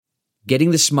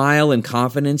Getting the smile and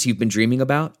confidence you've been dreaming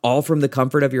about, all from the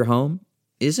comfort of your home,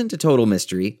 isn't a total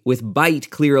mystery with Bite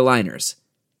clear aligners.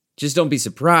 Just don't be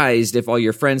surprised if all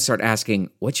your friends start asking,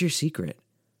 "What's your secret?"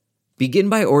 Begin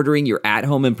by ordering your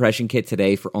at-home impression kit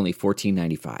today for only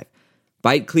 $14.95.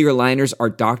 Bite clear aligners are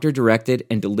doctor-directed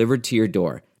and delivered to your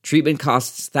door. Treatment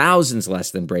costs thousands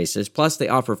less than braces, plus they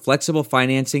offer flexible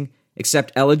financing,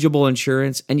 accept eligible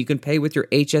insurance, and you can pay with your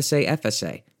HSA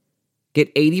FSA. Get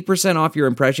 80% off your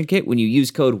impression kit when you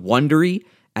use code WONDERY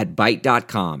at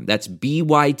Byte.com. That's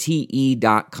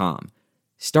BYTE.com.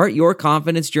 Start your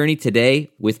confidence journey today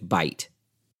with Byte.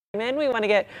 We want to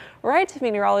get right to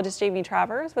meteorologist Jamie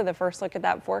Travers with a first look at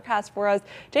that forecast for us.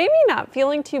 Jamie, not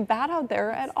feeling too bad out there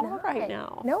at all right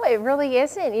now. No, it really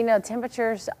isn't. You know,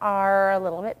 temperatures are a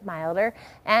little bit milder,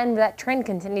 and that trend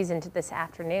continues into this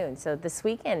afternoon. So this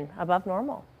weekend, above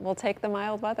normal. We'll take the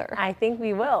mild weather. I think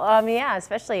we will. Yeah,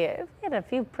 especially we had a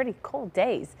few pretty cold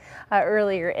days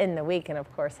earlier in the week, and of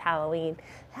course Halloween.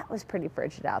 That was pretty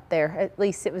frigid out there. At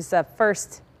least it was the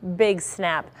first big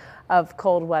snap of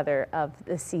cold weather of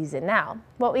the season. Now,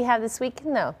 what we have this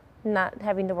weekend, though, not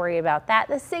having to worry about that.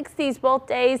 The 60s both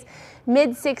days,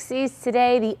 mid 60s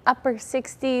today, the upper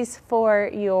 60s for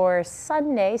your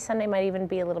Sunday. Sunday might even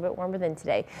be a little bit warmer than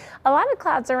today. A lot of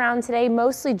clouds around today,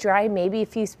 mostly dry, maybe a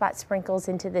few spot sprinkles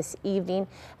into this evening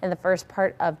and the first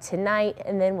part of tonight,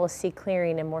 and then we'll see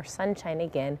clearing and more sunshine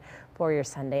again for your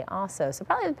Sunday also. So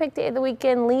probably the pick day of the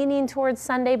weekend, leaning towards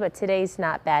Sunday, but today's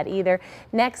not bad either.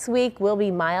 Next week will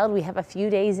be mild. We have a few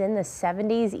days in the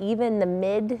 70s, even the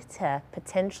mid to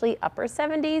potentially upper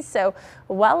 70s. So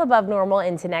well above normal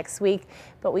into next week,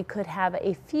 but we could have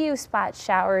a few spot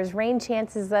showers. Rain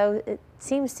chances, though, it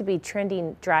seems to be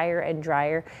trending drier and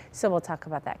drier. So we'll talk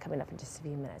about that coming up in just a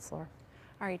few minutes, Laura.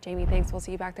 All right, Jamie, thanks. We'll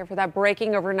see you back there for that.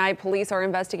 Breaking overnight, police are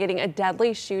investigating a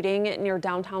deadly shooting near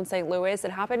downtown St. Louis.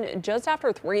 It happened just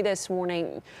after 3 this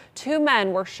morning. 2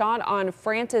 men were shot on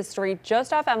Francis Street,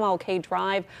 just off MLK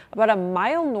Drive, about a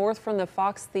mile north from the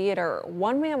Fox Theater.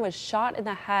 One man was shot in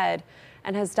the head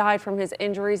and has died from his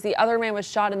injuries. The other man was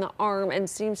shot in the arm and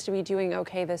seems to be doing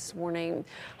okay this morning.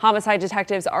 Homicide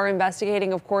detectives are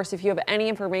investigating. Of course, if you have any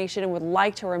information and would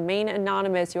like to remain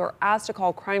anonymous, you are asked to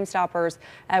call Crime Stoppers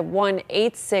at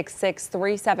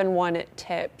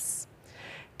 1-866-371-TIPS.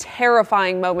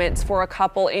 Terrifying moments for a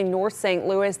couple in North St.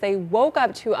 Louis. They woke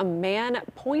up to a man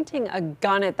pointing a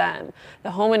gun at them.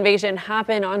 The home invasion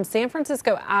happened on San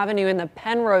Francisco Avenue in the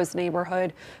Penrose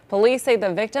neighborhood. Police say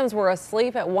the victims were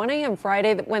asleep at 1 a.m.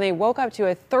 Friday when they woke up to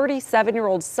a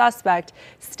 37-year-old suspect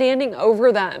standing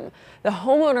over them. The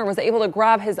homeowner was able to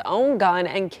grab his own gun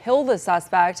and kill the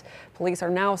suspect. Police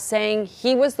are now saying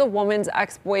he was the woman's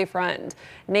ex-boyfriend.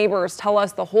 Neighbors tell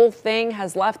us the whole thing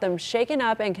has left them shaken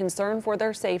up and concerned for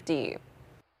their safety.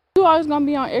 You're always going to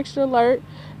be on extra alert.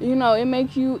 You know, it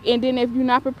makes you, and then if you're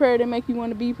not prepared, it makes you want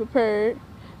to be prepared,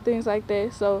 things like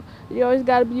that. So you always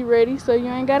got to be ready, so you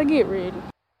ain't got to get ready.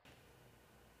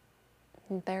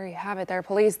 There you have it there.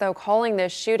 Police, though, calling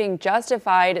this shooting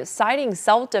justified, citing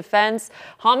self-defense.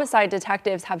 Homicide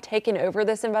detectives have taken over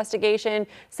this investigation,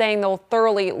 saying they'll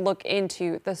thoroughly look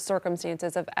into the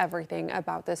circumstances of everything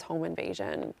about this home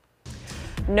invasion.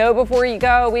 Know before you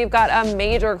go, we've got a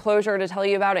major closure to tell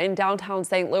you about in downtown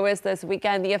St. Louis this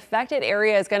weekend. The affected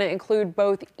area is going to include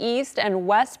both east and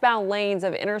westbound lanes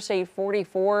of Interstate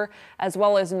 44, as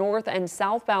well as north and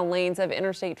southbound lanes of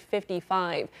Interstate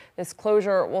 55. This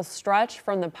closure will stretch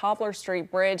from the Poplar Street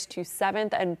Bridge to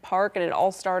 7th and Park, and it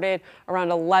all started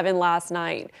around 11 last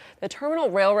night. The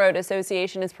Terminal Railroad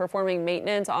Association is performing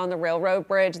maintenance on the railroad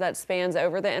bridge that spans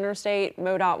over the interstate.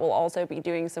 MoDOT will also be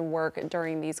doing some work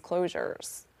during these closures.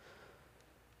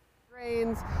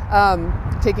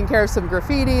 Taking care of some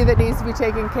graffiti that needs to be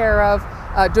taken care of,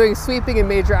 doing sweeping and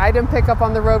major item pickup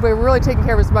on the roadway. We're really taking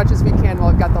care of as much as we can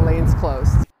while we've got the lanes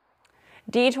closed.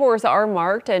 Detours are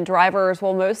marked and drivers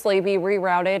will mostly be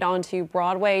rerouted onto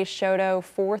Broadway, Choteau,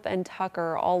 4th and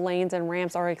Tucker. All lanes and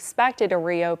ramps are expected to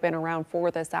reopen around 4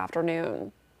 this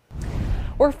afternoon.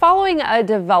 We're following a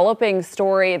developing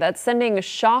story that's sending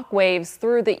shockwaves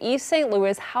through the East St.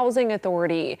 Louis Housing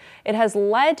Authority. It has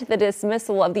led to the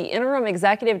dismissal of the interim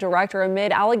executive director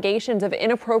amid allegations of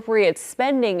inappropriate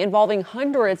spending involving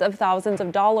hundreds of thousands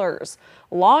of dollars.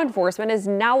 Law enforcement is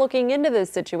now looking into this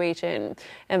situation.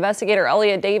 Investigator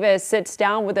Elliot Davis sits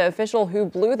down with the official who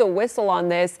blew the whistle on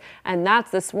this, and that's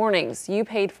this morning's You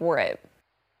Paid For It.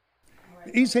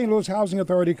 The East St. Louis Housing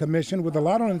Authority Commission, with a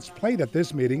lot on its plate at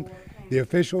this meeting, the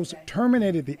officials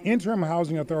terminated the interim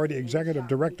Housing Authority Executive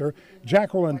Director,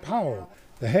 Jacqueline Powell.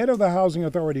 The head of the Housing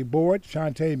Authority Board,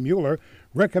 Shantae Mueller,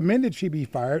 recommended she be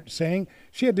fired, saying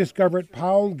she had discovered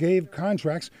Powell gave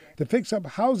contracts to fix up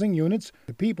housing units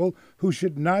to people who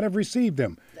should not have received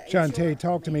them. Shantae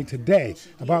talked to me today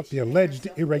about the alleged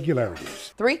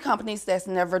irregularities. 3 companies that's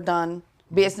never done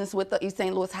business with the East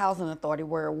St. Louis Housing Authority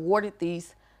were awarded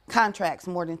these contracts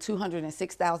more than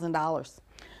 $206,000.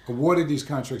 Awarded these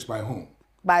contracts by whom?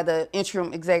 By the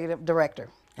interim executive director.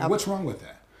 And what's wrong with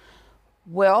that?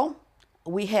 Well,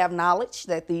 we have knowledge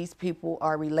that these people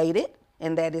are related,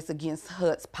 and that is against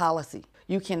HUD's policy.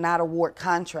 You cannot award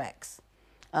contracts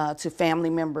to family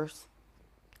members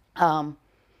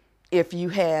if you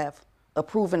have a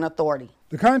proven authority.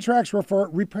 The contracts were for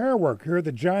repair work here at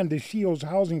the John DeShields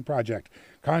housing project.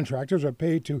 Contractors are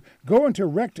paid to go into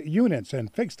wrecked units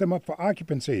and fix them up for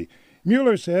occupancy.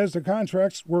 Mueller says the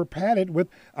contracts were padded with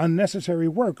unnecessary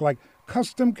work like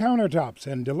custom countertops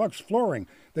and deluxe flooring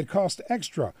that cost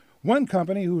extra. One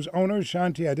company, whose owner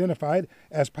Shantae identified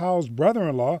as Powell's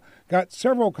brother-in-law, got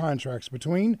several contracts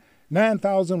between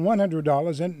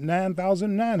 $9,100 and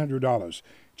 $9,900.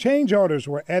 Change orders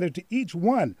were added to each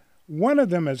one of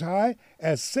them as high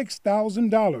as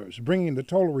 $6,000, bringing the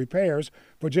total repairs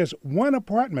for just one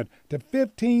apartment to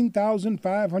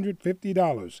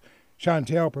 $15,550.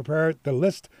 Chantel prepared the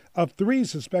list of 3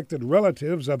 suspected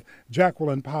relatives of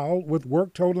Jacqueline Powell with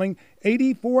work totaling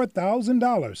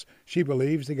 $84,000. She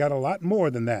believes they got a lot more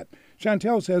than that.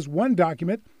 Chantel says one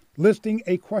document listing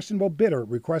a questionable bidder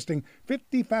requesting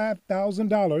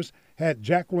 $55,000 had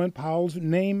Jacqueline Powell's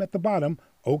name at the bottom,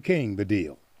 okaying the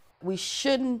deal. We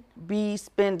shouldn't be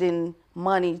spending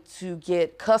money to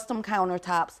get custom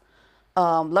countertops,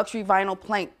 luxury vinyl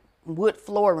plank, wood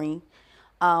flooring.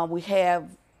 We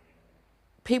have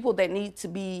people that need to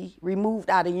be removed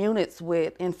out of units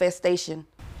with infestation.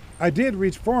 I did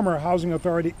reach former Housing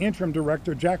Authority Interim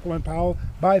Director Jacqueline Powell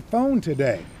by phone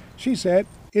today. She said,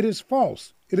 "It is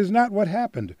false. It is not what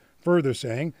happened." Further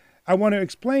saying, "I want to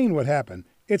explain what happened.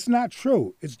 It's not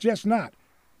true. It's just not.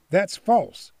 That's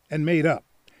false and made up."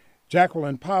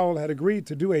 Jacqueline Powell had agreed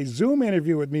to do a Zoom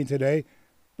interview with me today,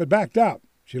 but backed out.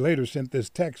 She later sent this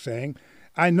text saying,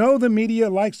 "I know the media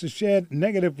likes to shed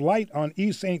negative light on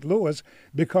East St. Louis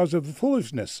because of the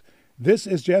foolishness. This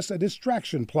is just a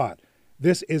distraction plot.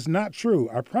 This is not true.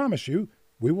 I promise you,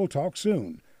 we will talk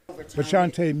soon." But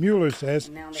Shantae Mueller says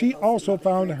she also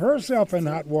found herself in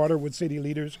hot water with city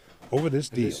leaders over this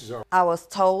deal. I was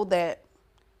told that,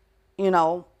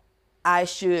 I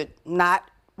should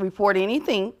not report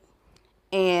anything,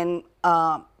 and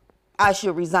I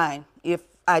should resign if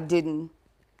I didn't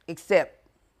accept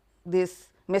this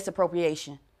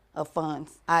misappropriation of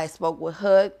funds. I spoke with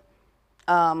HUD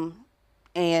and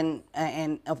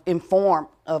informed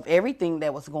of everything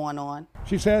that was going on.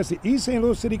 She says the East St.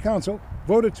 Louis City Council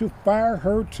voted to fire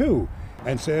her too,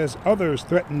 and says others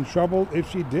threatened trouble if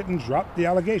she didn't drop the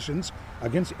allegations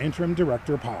against Interim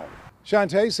Director Powell.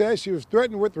 Shantae says she was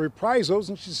threatened with reprisals,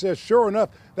 and she says, sure enough,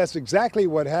 that's exactly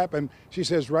what happened. She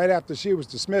says right after she was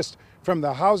dismissed from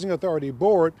the Housing Authority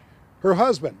Board, her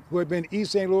husband, who had been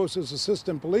East St. Louis's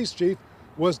assistant police chief,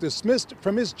 was dismissed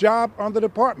from his job on the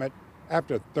department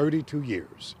after 32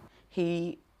 years.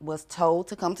 He was told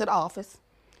to come to the office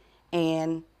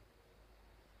and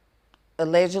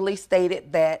allegedly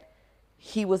stated that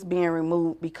he was being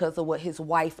removed because of what his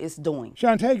wife is doing.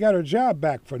 Shantae got her job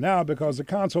back for now because the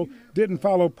council didn't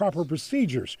follow proper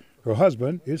procedures. Her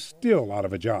husband is still out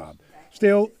of a job.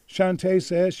 Still, Shantae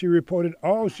says she reported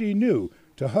all she knew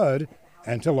to HUD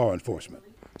and to law enforcement.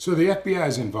 So the FBI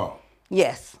is involved?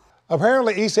 Yes.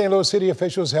 Apparently, East St. Louis city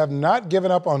officials have not given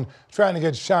up on trying to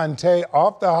get Shantae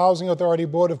off the Housing Authority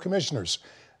Board of Commissioners.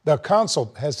 The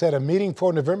council has set a meeting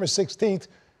for November 16th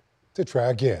to try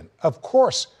again. Of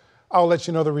course, I'll let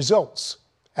you know the results.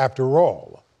 After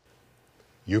all,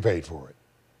 you paid for it.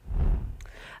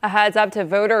 A heads up to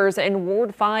voters in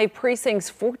Ward 5 precincts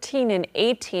 14 and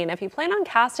 18. If you plan on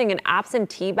casting an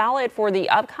absentee ballot for the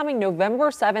upcoming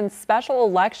November 7th special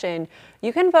election,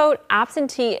 you can vote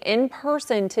absentee in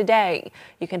person today.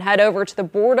 You can head over to the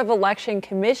Board of Election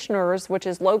Commissioners, which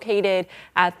is located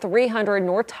at 300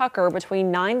 North Tucker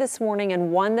between 9 this morning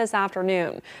and 1 this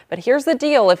afternoon. But here's the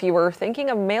deal. If you were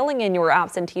thinking of mailing in your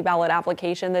absentee ballot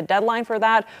application, the deadline for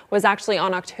that was actually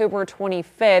on October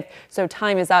 25th, so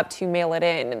time is up to mail it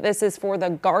in. This is for the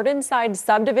Gardenside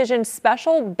Subdivision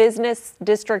Special Business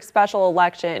District Special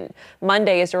Election.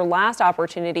 Monday is your last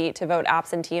opportunity to vote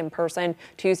absentee in person.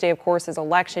 Tuesday, of course, is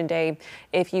Election Day.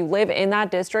 If you live in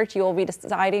that district, you will be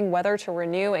deciding whether to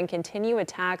renew and continue a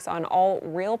tax on all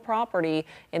real property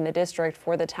in the district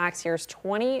for the tax years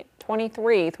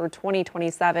 2023 through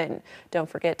 2027. Don't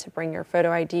forget to bring your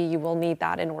photo ID. You will need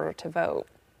that in order to vote.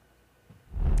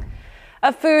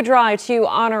 A food drive to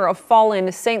honor a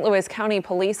fallen St. Louis County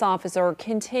police officer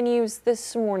continues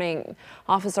this morning.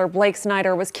 Officer Blake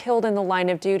Snyder was killed in the line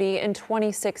of duty in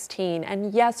 2016,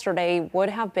 and yesterday would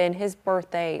have been his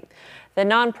birthday. The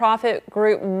nonprofit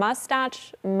group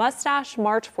Mustache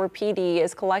March for PD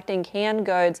is collecting canned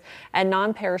goods and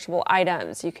non-perishable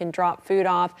items. You can drop food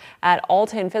off at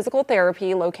Alton Physical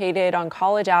Therapy, located on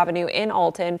College Avenue in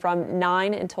Alton, from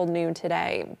 9 until noon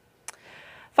today.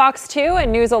 Fox 2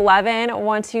 and News 11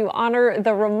 want to honor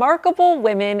the remarkable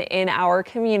women in our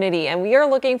community, and we are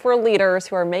looking for leaders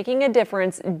who are making a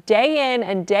difference day in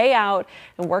and day out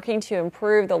and working to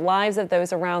improve the lives of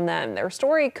those around them. Their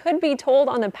story could be told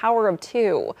on the Power of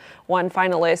Two. One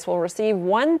finalist will receive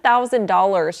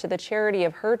 $1,000 to the charity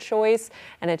of her choice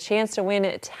and a chance to win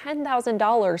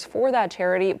 $10,000 for that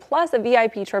charity, plus a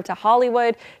VIP trip to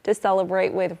Hollywood to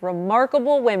celebrate with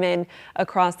remarkable women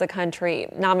across the country.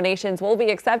 Nominations will be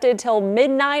accepted till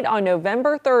midnight on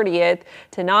November 30th.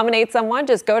 To nominate someone,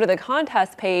 just go to the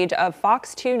contest page of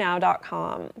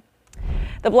fox2now.com.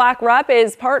 The Black Rep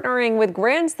is partnering with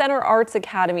Grand Center Arts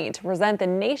Academy to present the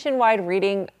nationwide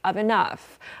reading of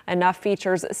Enough. Enough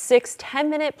features 6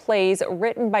 10-minute plays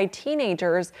written by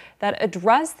teenagers that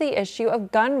address the issue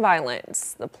of gun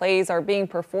violence. The plays are being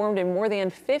performed in more than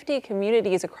 50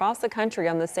 communities across the country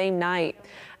on the same night.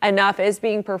 Enough is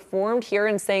being performed here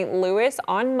in St. Louis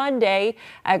on Monday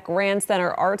at Grand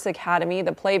Center Arts Academy.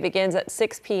 The play begins at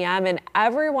 6 p.m. and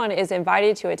everyone is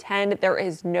invited to attend. There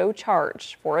is no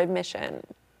charge for admission.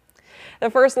 The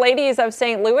First Ladies of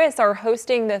St. Louis are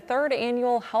hosting the 3rd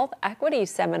annual Health Equity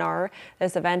Seminar.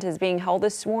 This event is being held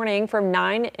this morning from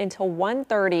 9 until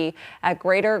 1:30 at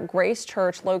Greater Grace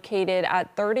Church, located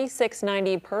at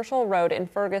 3690 Purcell Road in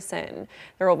Ferguson.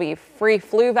 There will be free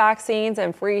flu vaccines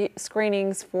and free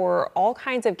screenings for all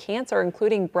kinds of cancer,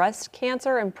 including breast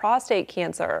cancer and prostate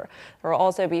cancer. There will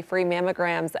also be free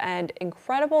mammograms and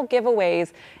incredible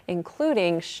giveaways,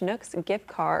 including Schnucks gift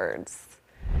cards.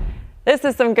 This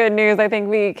is some good news I think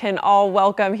we can all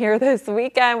welcome here this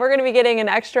weekend. We're going to be getting an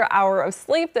extra hour of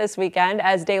sleep this weekend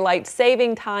as daylight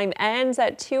saving time ends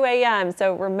at 2 a.m.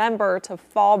 So remember to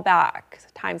fall back.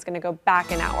 Time's going to go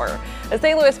back an hour. The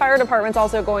St. Louis Fire Department's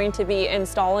also going to be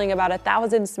installing about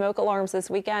 1,000 smoke alarms this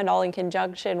weekend, all in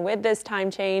conjunction with this time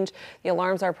change. The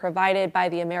alarms are provided by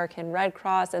the American Red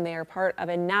Cross, and they are part of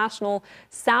a national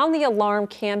Sound the Alarm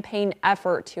campaign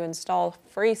effort to install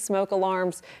free smoke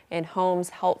alarms in homes,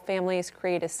 help families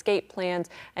create escape plans,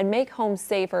 and make homes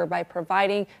safer by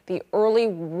providing the early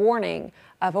warning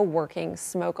of a working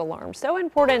smoke alarm. So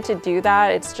important to do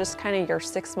that. It's just kind of your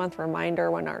 6-month reminder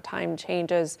when our time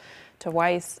changes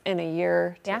twice in a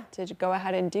year to go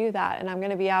ahead and do that. And I'm going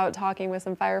to be out talking with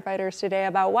some firefighters today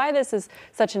about why this is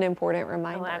such an important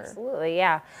reminder. Oh, absolutely,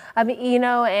 yeah. I mean, you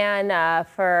know, and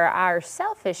for our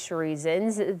selfish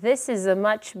reasons, this is a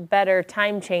much better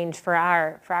time change for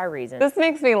our reasons. This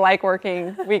makes me like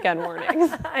working weekend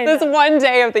mornings. This one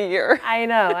day of the year. I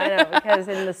know, because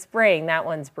in the spring, that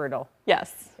one's brutal.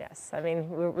 Yes. Yes. I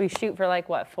mean, we shoot for like,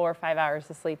 what, 4 or 5 hours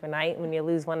of sleep a night. When you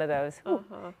lose one of those, it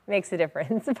makes a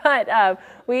difference. But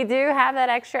we do have that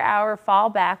extra hour fall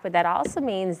back, but that also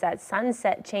means that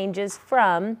sunset changes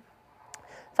from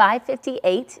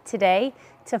 5:58 today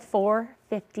to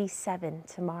 4:57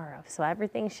 tomorrow. So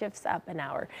everything shifts up an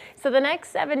hour. So the next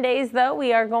 7 days, though,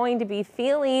 we are going to be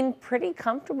feeling pretty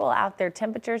comfortable out there.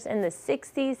 Temperatures in the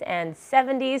 60s and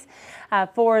 70s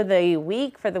for the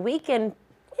week. For the weekend,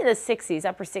 in the 60s,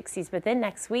 upper 60s, but then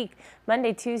next week,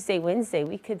 Monday, Tuesday, Wednesday,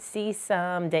 we could see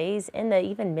some days in the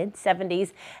even mid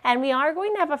 70s. And we are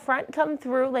going to have a front come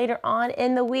through later on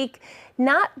in the week,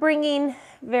 not bringing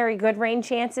very good rain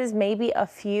chances, maybe a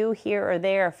few here or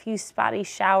there, a few spotty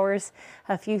showers,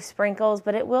 a few sprinkles,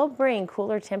 but it will bring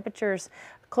cooler temperatures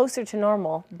closer to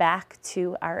normal back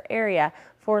to our area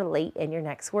for late in your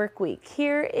next work week.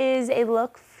 Here is a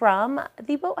look from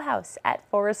the boathouse at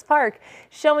Forest Park,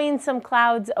 showing some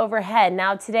clouds overhead.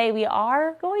 Now today we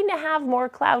are going to have more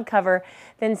cloud cover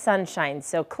than sunshine.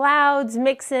 So clouds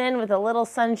mix in with a little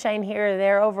sunshine here or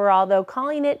there. Overall though,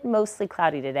 calling it mostly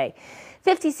cloudy today.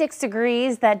 56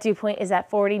 degrees, that dew point is at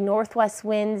 40, northwest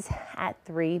winds at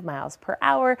 3 miles per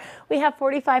hour. We have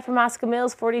 45 for Moscow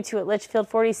Mills, 42 at Litchfield,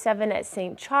 47 at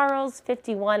St. Charles,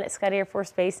 51 at Scott Air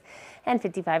Force Base, and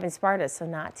 55 in Sparta. So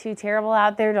not too terrible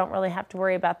out there. Don't really have to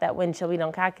worry about that wind chill. We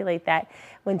don't calculate that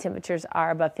when temperatures are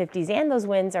above 50s, and those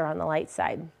winds are on the light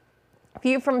side.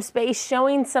 View from space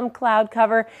showing some cloud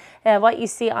cover. What you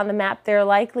see on the map there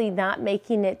likely not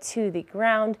making it to the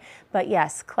ground. But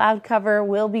yes, cloud cover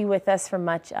will be with us for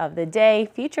much of the day.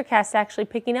 Futurecast actually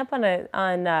picking up on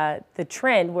the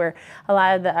trend where a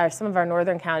lot of some of our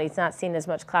northern counties not seeing as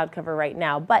much cloud cover right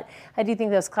now. But I do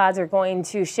think those clouds are going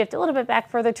to shift a little bit back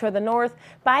further toward the north.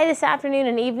 By this afternoon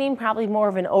and evening, probably more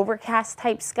of an overcast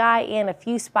type sky and a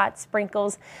few spot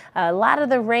sprinkles. A lot of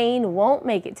the rain won't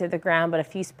make it to the ground, but a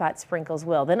few spot sprinkles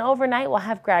will. Then overnight, we'll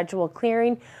have gradual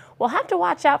clearing. We'll have to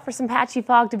watch out for some patchy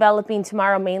fog developing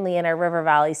tomorrow, mainly in our river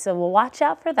valley. So we'll watch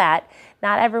out for that.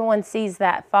 Not everyone sees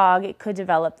that fog. It could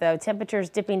develop, though. Temperatures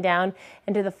dipping down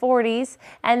into the 40s.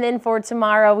 And then for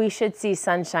tomorrow, we should see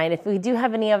sunshine. If we do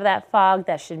have any of that fog,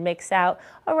 that should mix out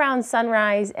around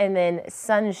sunrise, and then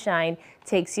sunshine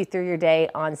takes you through your day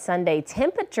on Sunday.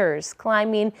 Temperatures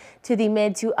climbing to the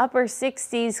mid to upper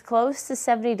 60s, close to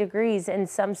 70 degrees in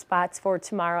some spots for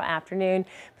tomorrow afternoon.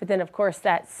 But then, of course,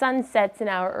 that sun sets an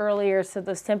hour earlier, so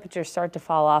those temperatures start to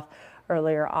fall off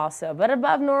earlier also. But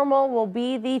above normal will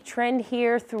be the trend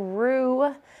here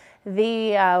through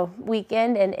the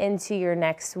weekend and into your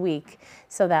next week.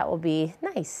 So that will be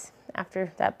nice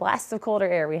after that blast of colder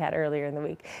air we had earlier in the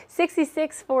week.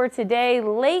 66 for today.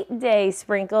 Late day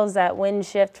sprinkles, that wind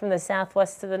shift from the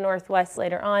southwest to the northwest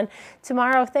later on.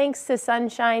 Tomorrow, thanks to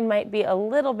sunshine, might be a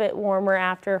little bit warmer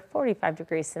after 45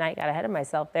 degrees tonight. Got ahead of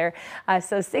myself there.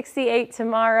 So 68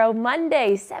 tomorrow.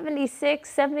 Monday, 76,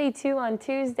 72 on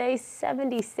Tuesday,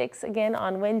 76 again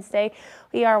on Wednesday.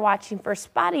 We are watching for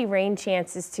spotty rain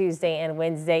chances Tuesday and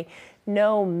Wednesday.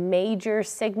 No major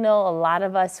signal. A lot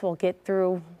of us will get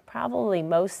through probably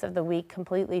most of the week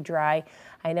completely dry.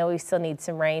 I know we still need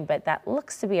some rain, but that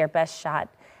looks to be our best shot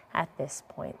at this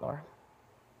point, Laura.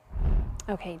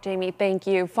 Okay, Jamie, thank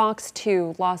you. Fox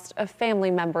 2 lost a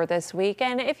family member this week,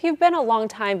 and if you've been a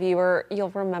longtime viewer,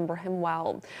 you'll remember him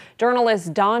well.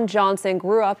 Journalist Donn Johnson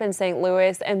grew up in St.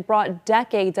 Louis and brought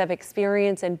decades of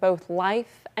experience in both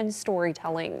life and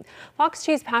storytelling. Fox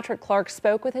 2's Patrick Clark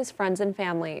spoke with his friends and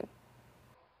family.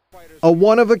 A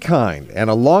one-of-a-kind and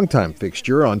a longtime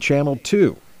fixture on Channel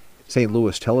 2. St.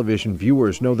 Louis television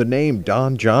viewers know the name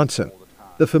Donn Johnson,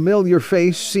 the familiar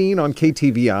face seen on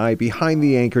KTVI behind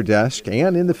the anchor desk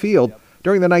and in the field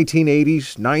during the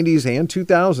 1980s, 90s, and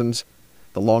 2000s.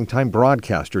 The longtime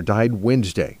broadcaster died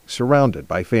Wednesday, surrounded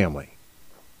by family.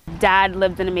 Dad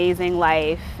lived an amazing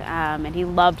life, and he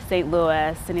loved St.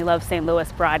 Louis, and he loved St. Louis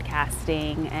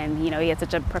broadcasting, and he had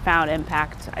such a profound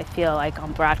impact, I feel like,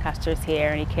 on broadcasters here,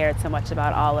 and he cared so much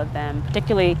about all of them,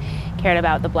 particularly cared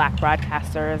about the black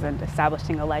broadcasters and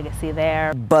establishing a legacy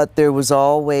there. But there was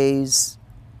always,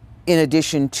 in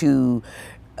addition to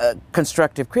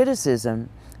constructive criticism,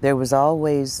 there was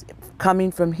always,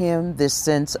 coming from him, this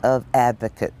sense of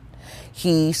advocate.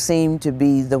 He seemed to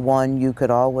be the one you could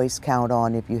always count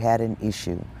on if you had an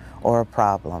issue or a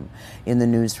problem in the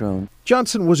newsroom.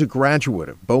 Johnson was a graduate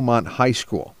of Beaumont High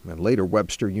School and later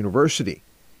Webster University.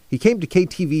 He came to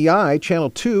KTVI Channel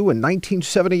 2 in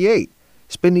 1978,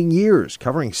 spending years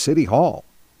covering City Hall.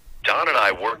 Don and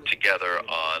I worked together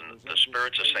on the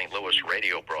Spirits of St. Louis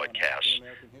radio broadcasts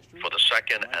for the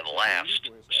second and last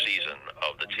season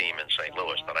of the team in St.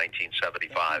 Louis, the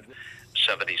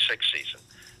 1975-76 season.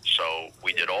 So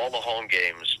we did all the home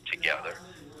games together.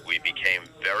 We became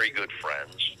very good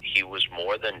friends. He was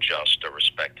more than just a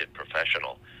respected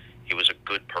professional. He was a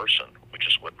good person, which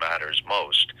is what matters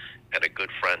most, and a good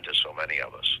friend to so many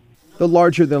of us. The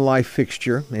larger-than-life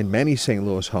fixture in many St.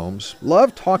 Louis homes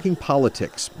loved talking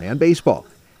politics and baseball,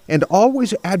 and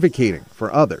always advocating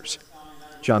for others.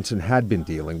 Johnson had been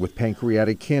dealing with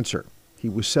pancreatic cancer. He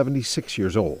was 76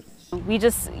 years old. We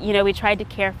just, we tried to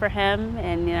care for him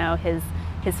and,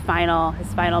 his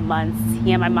final months.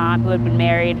 He and my mom, who had been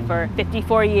married for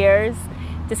 54 years,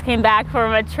 just came back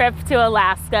from a trip to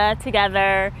Alaska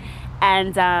together,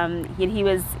 and he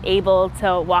was able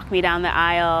to walk me down the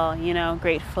aisle,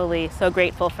 gratefully, so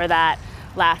grateful for that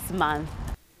last month.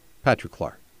 Patrick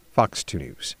Clark, Fox 2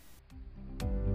 News.